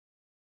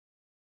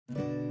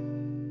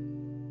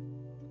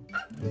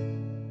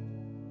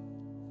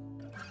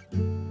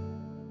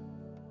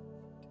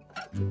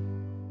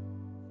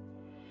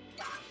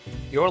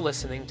You're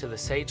listening to the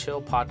Sage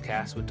Hill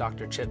podcast with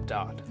Dr. Chip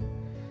Dodd.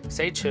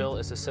 Sage Hill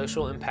is a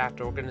social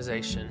impact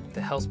organization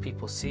that helps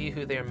people see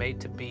who they are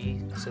made to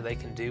be so they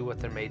can do what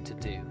they're made to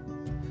do.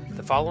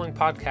 The following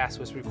podcast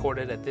was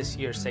recorded at this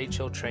year's Sage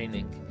Hill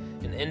training,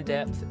 an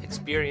in-depth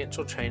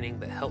experiential training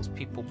that helps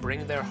people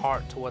bring their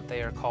heart to what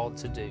they are called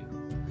to do.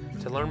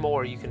 To learn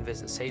more, you can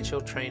visit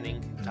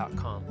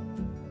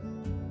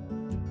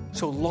sagehilltraining.com.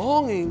 So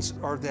longings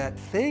are that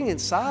thing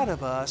inside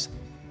of us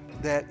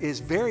that is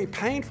very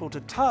painful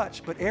to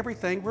touch, but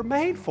everything we're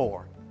made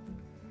for.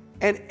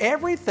 And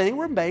everything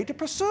we're made to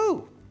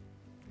pursue.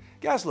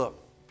 Guys,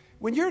 look,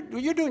 when you're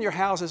doing your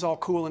houses all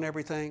cool and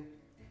everything,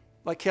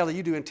 like Kelly,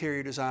 you do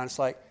interior design, it's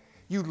like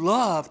you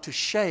love to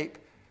shape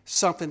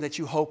something that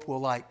you hope will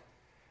like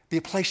be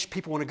a place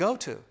people want to go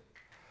to.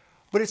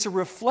 But it's a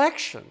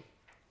reflection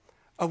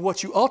of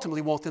what you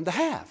ultimately want them to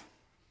have,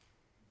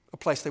 a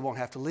place they won't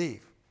have to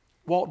leave.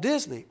 Walt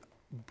Disney,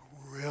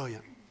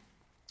 brilliant.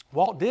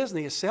 Walt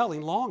Disney is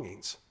selling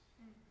longings.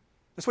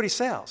 That's what he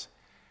sells.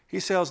 He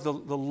sells the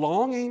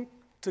longing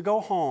to go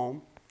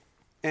home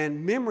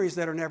and memories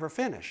that are never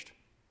finished.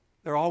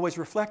 They're always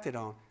reflected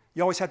on.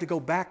 You always have to go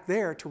back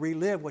there to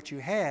relive what you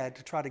had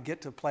to try to get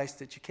to a place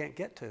that you can't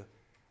get to.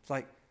 It's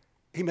like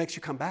he makes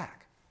you come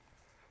back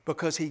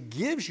because he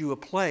gives you a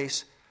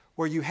place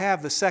where you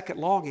have the second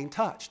longing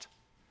touched.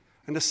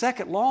 And the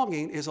second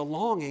longing is a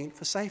longing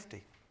for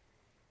safety.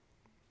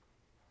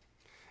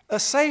 A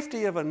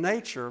safety of a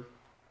nature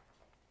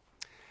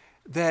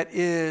that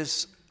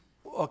is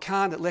a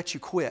kind that lets you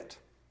quit.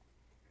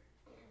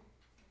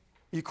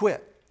 You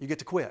quit. You get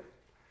to quit.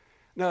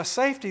 Now, a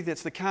safety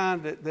that's the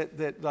kind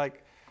that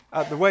like,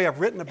 the way I've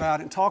written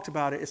about it and talked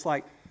about it, it's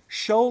like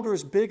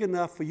shoulders big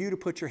enough for you to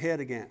put your head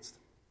against.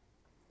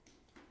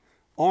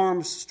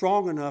 Arms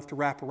strong enough to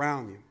wrap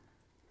around you.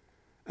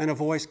 And a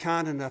voice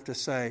kind enough to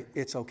say,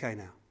 it's okay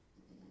now.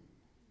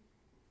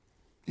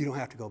 You don't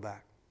have to go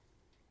back.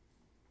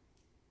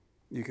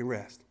 You can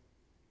rest.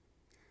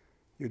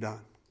 You're done.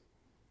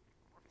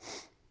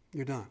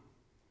 You're done.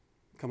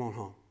 Come on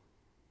home.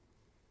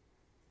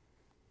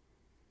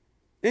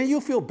 And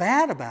you'll feel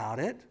bad about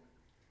it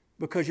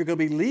because you're going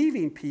to be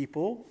leaving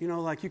people,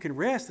 like you can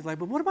rest. It's like,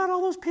 but what about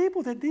all those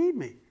people that need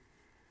me?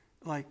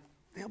 Like,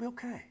 they'll be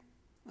okay.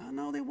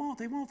 No, they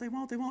won't.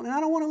 And I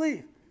don't want to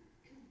leave.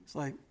 It's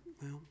like,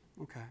 well,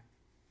 okay.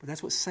 But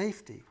that's what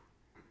safety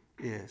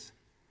is.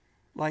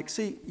 Like,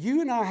 see,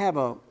 you and I have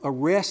a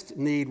rest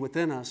need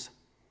within us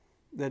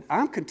that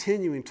I'm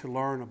continuing to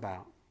learn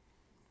about.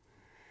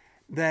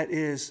 That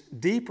is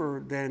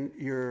deeper than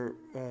your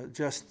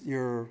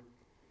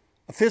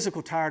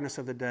physical tiredness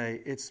of the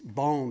day. It's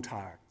bone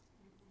tired.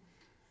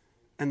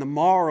 And the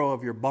marrow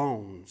of your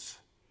bones,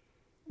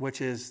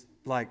 which is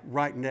like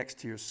right next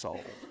to your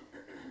soul.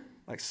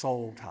 Like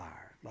soul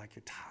tired, like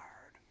you're tired.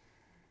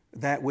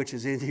 That which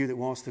is in you that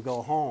wants to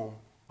go home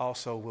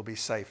also will be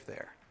safe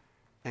there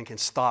and can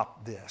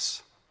stop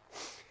this.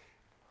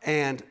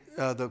 And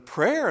the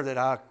prayer that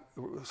I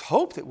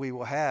hope that we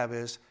will have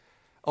is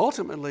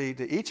ultimately,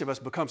 that each of us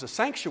becomes a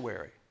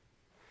sanctuary.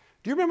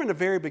 Do you remember in the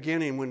very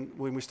beginning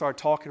when we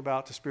started talking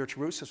about the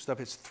spiritual root system stuff,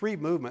 it's three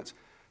movements.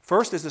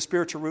 First is the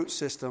spiritual root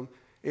system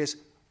is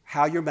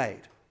how you're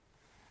made.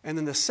 And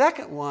then the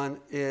second one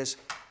is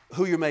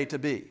who you're made to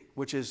be,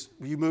 which is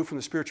you move from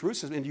the spiritual root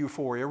system into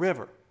Euphoria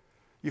River.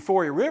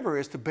 Euphoria River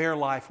is to bear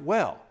life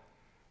well.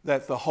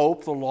 That the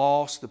hope, the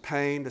loss, the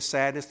pain, the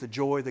sadness, the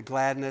joy, the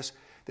gladness,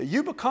 that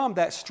you become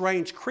that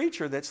strange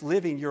creature that's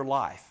living your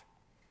life.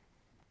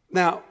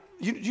 Now,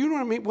 you know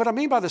what I mean? What I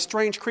mean by the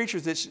strange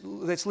creatures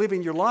that's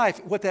living your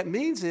life, what that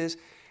means is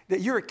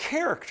that you're a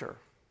character.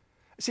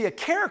 See, a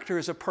character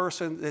is a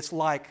person that's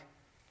like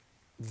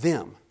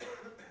them.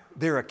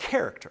 They're a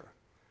character.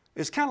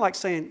 It's kind of like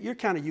saying you're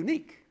kind of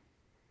unique.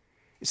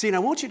 You see, and I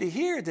want you to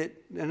hear that,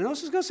 and I know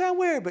this is going to sound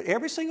weird, but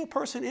every single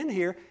person in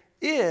here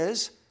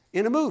is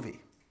in a movie.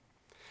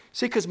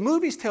 See, because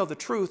movies tell the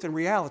truth and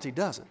reality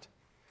doesn't.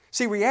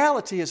 See,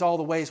 reality is all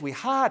the ways we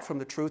hide from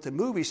the truth, and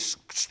movies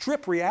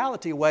strip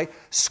reality away,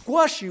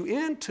 squash you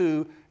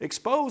into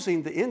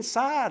exposing the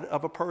inside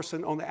of a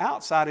person on the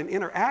outside and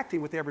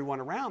interacting with everyone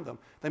around them.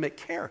 They make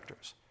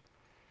characters.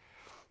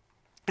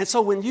 And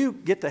so when you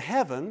get to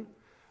heaven,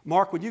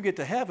 Mark, when you get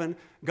to heaven,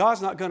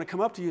 God's not going to come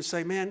up to you and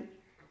say, man,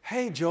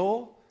 hey,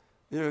 Joel.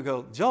 You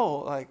go,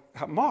 Joel,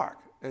 like, Mark.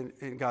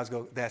 And God's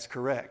go, that's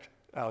correct.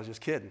 I was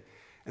just kidding.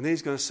 And then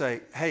he's going to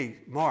say, hey,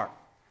 Mark,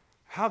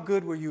 how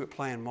good were you at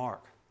playing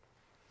Mark?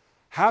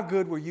 How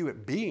good were you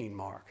at being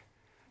Mark?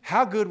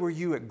 How good were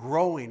you at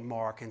growing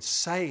Mark and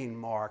saying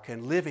Mark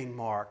and living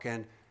Mark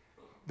and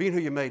being who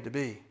you're made to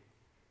be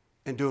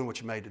and doing what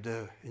you're made to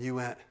do? And you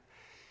went,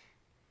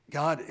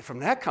 God, from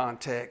that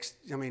context,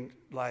 I mean,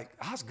 like,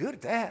 I was good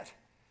at that.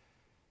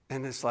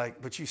 And it's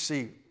like, but you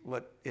see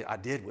what I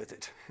did with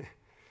it.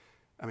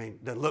 I mean,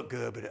 it doesn't look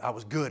good, but I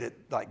was good at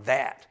like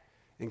that.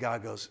 And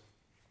God goes,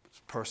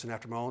 person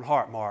after my own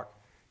heart, Mark,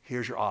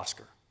 here's your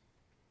Oscar.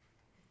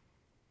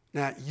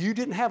 Now, you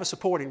didn't have a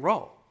supporting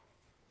role.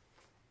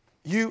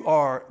 You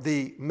are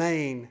the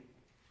main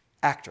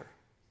actor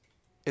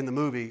in the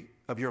movie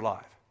of your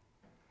life.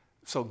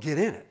 So get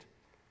in it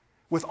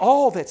with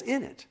all that's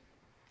in it.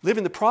 Live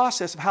in the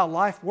process of how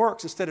life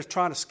works instead of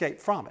trying to escape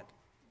from it.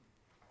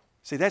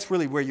 See, that's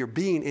really where you're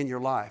being in your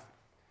life.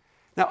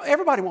 Now,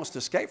 everybody wants to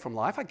escape from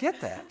life. I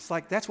get that. It's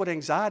like that's what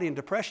anxiety and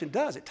depression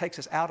does. It takes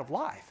us out of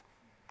life.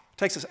 It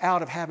takes us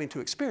out of having to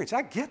experience.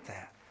 I get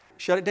that.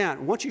 Shut it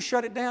down. Once you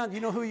shut it down,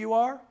 you know who you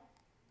are?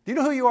 Do you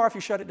know who you are if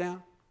you shut it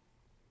down?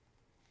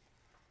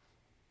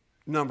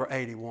 Number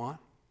 81.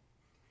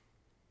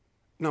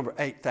 Number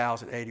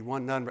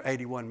 8,081. Number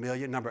 81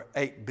 million. Number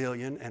 8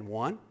 billion and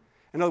 1.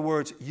 In other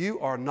words, you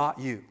are not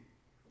you.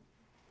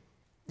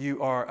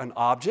 You are an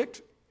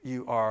object.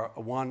 You are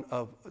one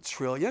of a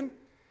trillion.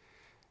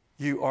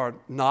 You are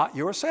not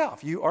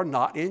yourself. You are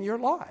not in your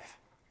life.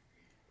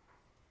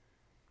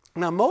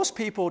 Now, most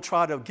people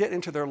try to get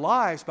into their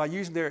lives by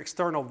using their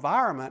external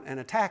environment and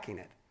attacking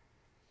it.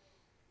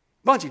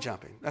 Bungee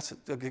jumping, that's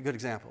a good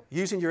example.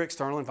 Using your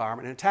external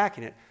environment and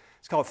attacking it.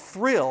 It's called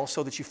thrill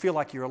so that you feel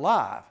like you're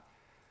alive.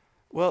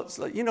 Well, it's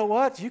like, you know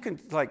what? You can,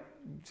 like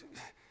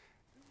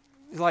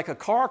a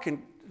car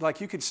can,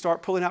 like you could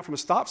start pulling out from a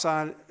stop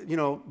sign, you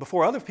know,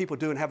 before other people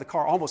do and have the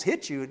car almost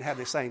hit you and have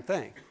the same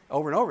thing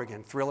over and over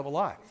again, thrill of a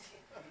life.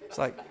 It's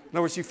like, in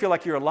other words, you feel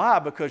like you're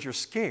alive because you're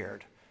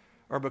scared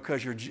or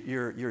because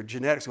your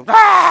genetics go,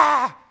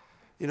 ah!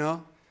 You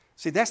know?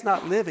 See, that's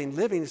not living.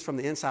 Living is from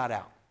the inside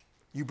out.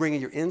 You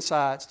bringing your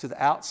insides to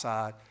the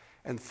outside,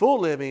 and full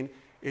living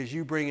is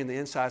you bringing the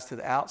insides to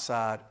the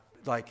outside,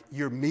 like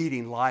you're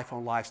meeting life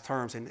on life's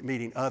terms and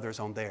meeting others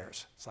on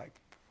theirs. It's like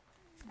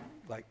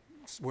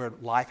where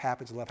life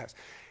happens and love happens.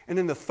 And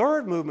then the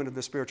third movement of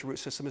the spiritual root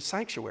system is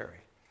sanctuary.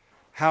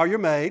 How you're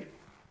made,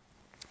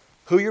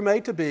 who you're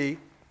made to be,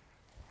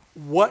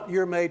 what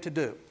you're made to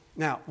do.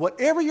 Now,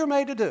 whatever you're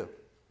made to do,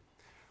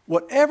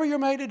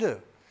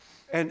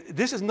 and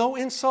this is no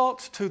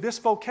insult to this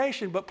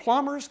vocation, but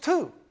plumbers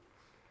too.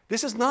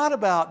 This is not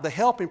about the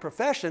helping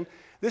profession.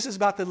 This is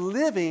about the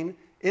living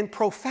in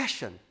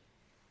profession.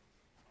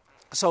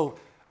 So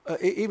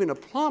even a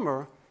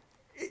plumber,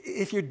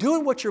 if you're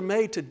doing what you're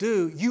made to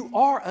do, you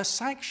are a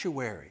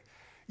sanctuary.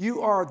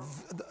 You are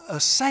a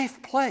safe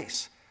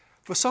place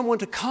for someone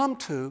to come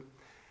to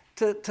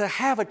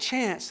have a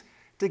chance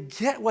to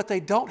get what they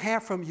don't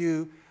have from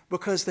you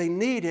because they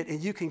need it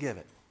and you can give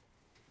it.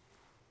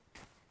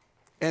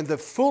 And the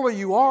fuller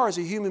you are as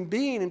a human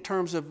being in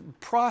terms of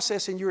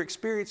processing your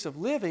experience of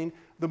living,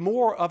 the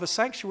more of a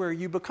sanctuary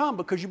you become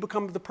because you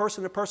become the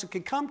person a person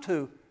can come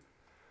to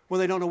when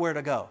they don't know where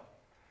to go.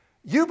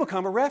 You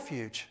become a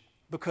refuge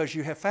because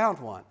you have found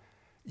one.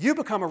 You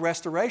become a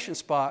restoration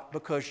spot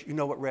because you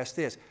know what rest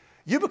is.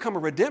 You become a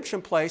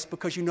redemption place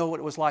because you know what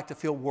it was like to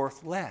feel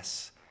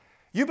worthless.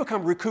 You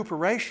become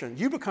recuperation.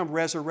 You become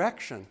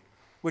resurrection,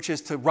 which is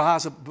to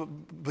rise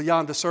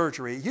beyond the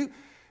surgery.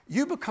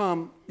 You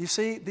become, you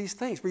see, these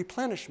things,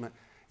 replenishment.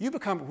 You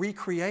become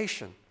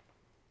recreation.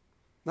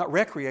 Not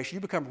recreation,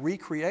 you become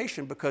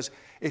recreation because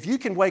if you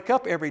can wake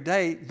up every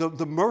day,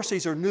 the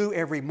mercies are new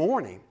every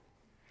morning.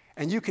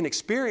 And you can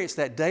experience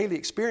that daily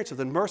experience of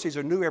the mercies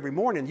are new every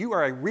morning. You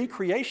are a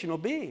recreational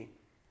being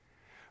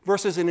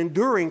versus an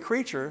enduring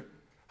creature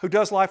who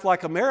does life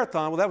like a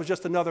marathon. Well, that was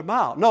just another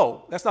mile.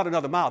 No, that's not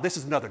another mile. This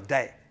is another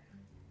day.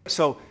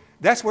 So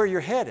that's where you're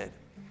headed.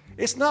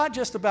 It's not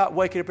just about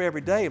waking up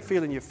every day and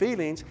feeling your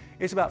feelings.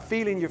 It's about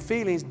feeling your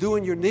feelings,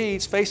 doing your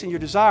needs, facing your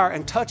desire,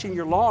 and touching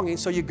your longing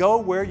so you go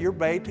where you're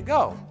made to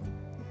go.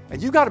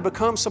 And you've got to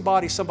become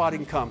somebody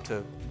can come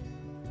to.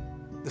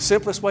 The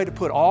simplest way to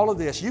put all of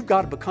this, you've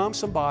got to become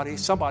somebody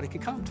can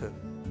come to.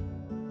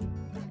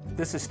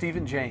 This is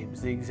Stephen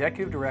James, the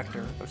Executive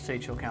Director of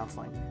Sage Hill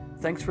Counseling.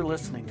 Thanks for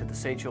listening to the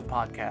Sage Hill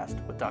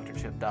Podcast with Dr.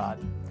 Chip Dodd.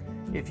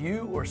 If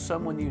you or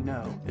someone you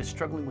know is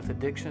struggling with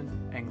addiction,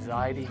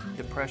 anxiety,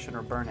 depression,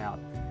 or burnout,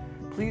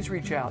 please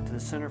reach out to the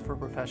Center for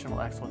Professional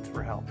Excellence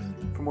for help.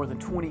 For more than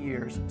 20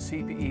 years,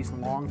 CPE's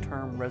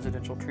long-term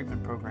residential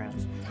treatment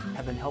programs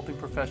have been helping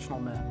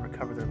professional men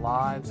recover their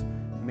lives,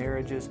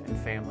 marriages, and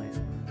families.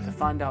 To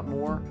find out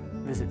more,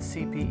 visit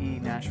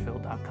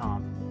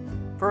cpenashville.com.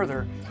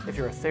 Further, if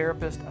you're a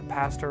therapist, a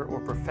pastor, or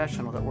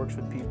professional that works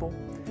with people,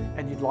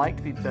 and you'd like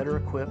to be better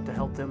equipped to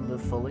help them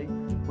live fully,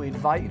 we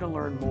invite you to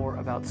learn more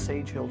about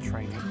Sage Hill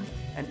Training,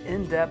 an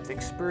in-depth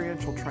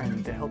experiential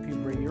training to help you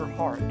bring your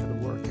heart to the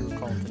work you're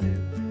called to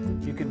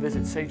do. You can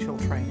visit Sage Hill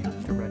Training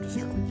to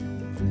register.